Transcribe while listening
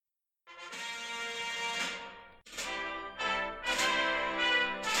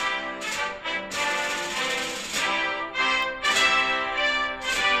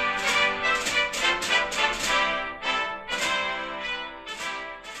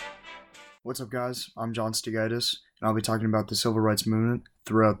What's up, guys? I'm John Stigaitis, and I'll be talking about the civil rights movement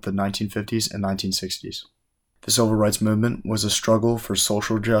throughout the 1950s and 1960s. The civil rights movement was a struggle for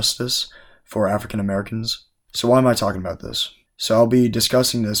social justice for African Americans. So why am I talking about this? So I'll be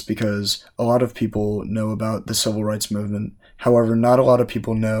discussing this because a lot of people know about the civil rights movement. However, not a lot of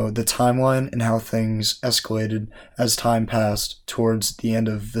people know the timeline and how things escalated as time passed towards the end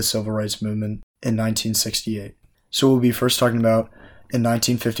of the civil rights movement in 1968. So we'll be first talking about in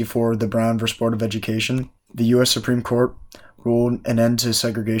 1954, the Brown v. Board of Education. The U.S. Supreme Court ruled an end to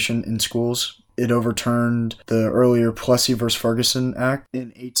segregation in schools. It overturned the earlier Plessy v. Ferguson Act in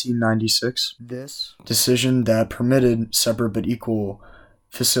 1896. This decision that permitted separate but equal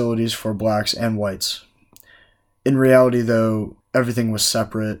facilities for blacks and whites. In reality, though, everything was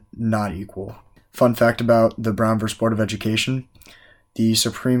separate, not equal. Fun fact about the Brown v. Board of Education: the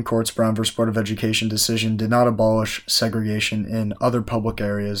Supreme Court's Brown v. Board of Education decision did not abolish segregation in other public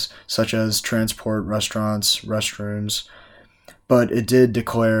areas, such as transport, restaurants, restrooms, but it did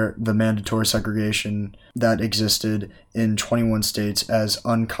declare the mandatory segregation that existed in 21 states as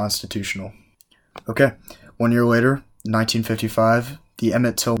unconstitutional. Okay, 1 year later, 1955, the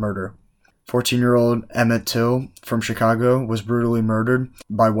Emmett Till murder. 14-year-old Emmett Till from Chicago was brutally murdered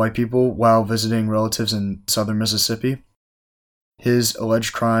by white people while visiting relatives in southern Mississippi. His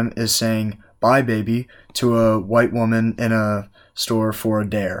alleged crime is saying "bye, baby" to a white woman in a store for a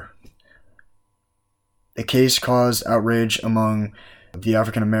dare. The case caused outrage among the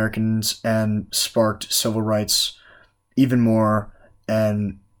African Americans and sparked civil rights even more,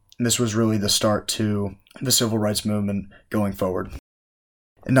 and this was really the start to the civil rights movement going forward.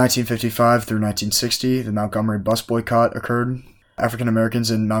 In 1955 through 1960, the Montgomery bus boycott occurred. African Americans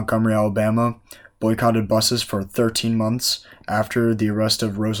in Montgomery, Alabama boycotted buses for 13 months after the arrest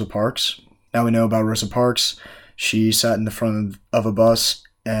of Rosa Parks. Now we know about Rosa Parks. She sat in the front of a bus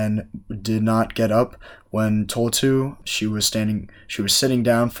and did not get up when told to. She was sitting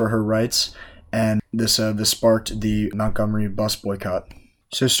down for her rights, and this sparked the Montgomery bus boycott.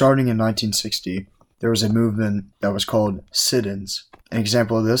 So starting in 1960, there was a movement that was called sit-ins. An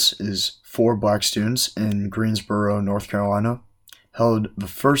example of this is 4 black students in Greensboro, North Carolina, held the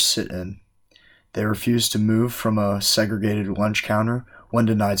first sit-in. They refused to move from a segregated lunch counter when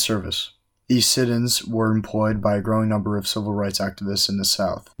denied service. These sit-ins were employed by a growing number of civil rights activists in the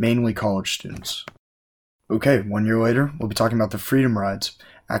South, mainly college students. Okay, 1 year later, we'll be talking about the Freedom Rides.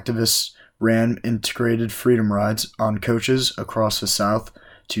 Activists ran integrated freedom rides on coaches across the South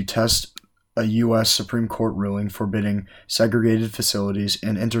to test a U.S. Supreme Court ruling forbidding segregated facilities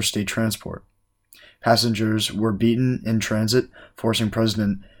in interstate transport. Passengers were beaten in transit, forcing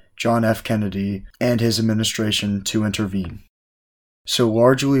President John F. Kennedy and his administration to intervene. So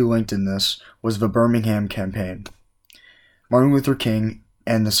largely linked in this was the Birmingham campaign. Martin Luther King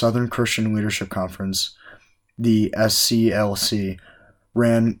and the Southern Christian Leadership Conference, the SCLC,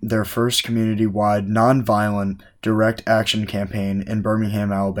 ran their first community-wide nonviolent direct action campaign in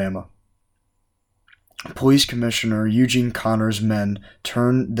Birmingham, Alabama. Police Commissioner Eugene Connor's men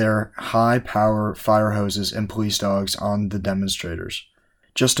turned their high-power fire hoses and police dogs on the demonstrators.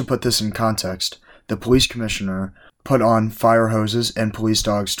 Just to put this in context, the police commissioner put on fire hoses and police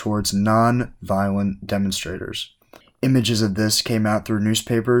dogs towards non-violent demonstrators. Images of this came out through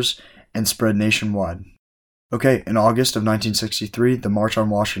newspapers and spread nationwide. Okay, in August of 1963, the March on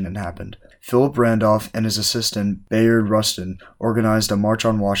Washington happened. Philip Randolph and his assistant, Bayard Rustin, organized a March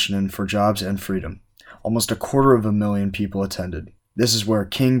on Washington for jobs and freedom. Almost 250,000 people attended. This is where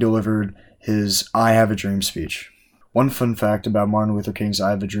King delivered his "I Have a Dream" speech. One fun fact about Martin Luther King's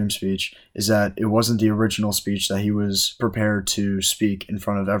 "I Have a Dream" speech is that it wasn't the original speech that he was prepared to speak in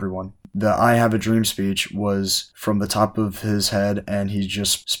front of everyone. The "I Have a Dream" speech was from the top of his head, and he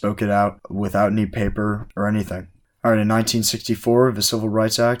just spoke it out without any paper or anything. Alright, in 1964, the Civil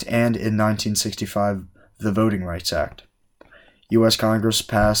Rights Act, and in 1965, the Voting Rights Act. U.S. Congress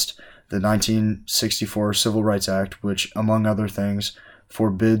passed the 1964 Civil Rights Act, which, among other things,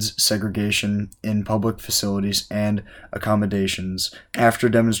 forbids segregation in public facilities and accommodations after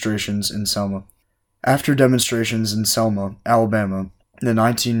demonstrations in Selma. After demonstrations in Selma, Alabama, the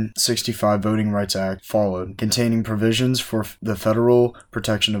 1965 Voting Rights Act followed, containing provisions for the federal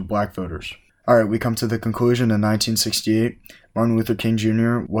protection of black voters. Alright, we come to the conclusion in 1968. Martin Luther King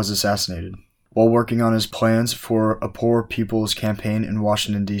Jr. was assassinated. While working on his plans for a Poor People's Campaign in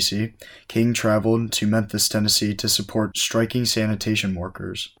Washington, D.C., King traveled to Memphis, Tennessee to support striking sanitation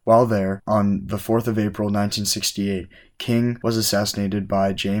workers. While there, on the 4th of April, 1968, King was assassinated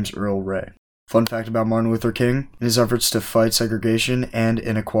by James Earl Ray. Fun fact about Martin Luther King: in his efforts to fight segregation and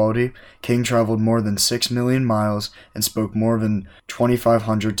inequality, King traveled more than 6 million miles and spoke more than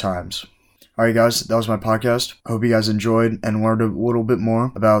 2,500 times. Alright guys, that was my podcast. I hope you guys enjoyed and learned a little bit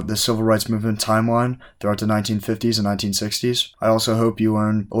more about the civil rights movement timeline throughout the 1950s and 1960s. I also hope you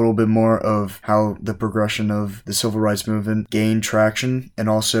learned a little bit more of how the progression of the civil rights movement gained traction and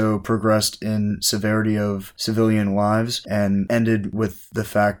also progressed in severity of civilian lives and ended with the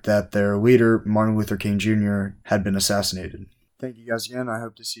fact that their leader, Martin Luther King Jr., had been assassinated. Thank you guys again. I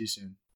hope to see you soon.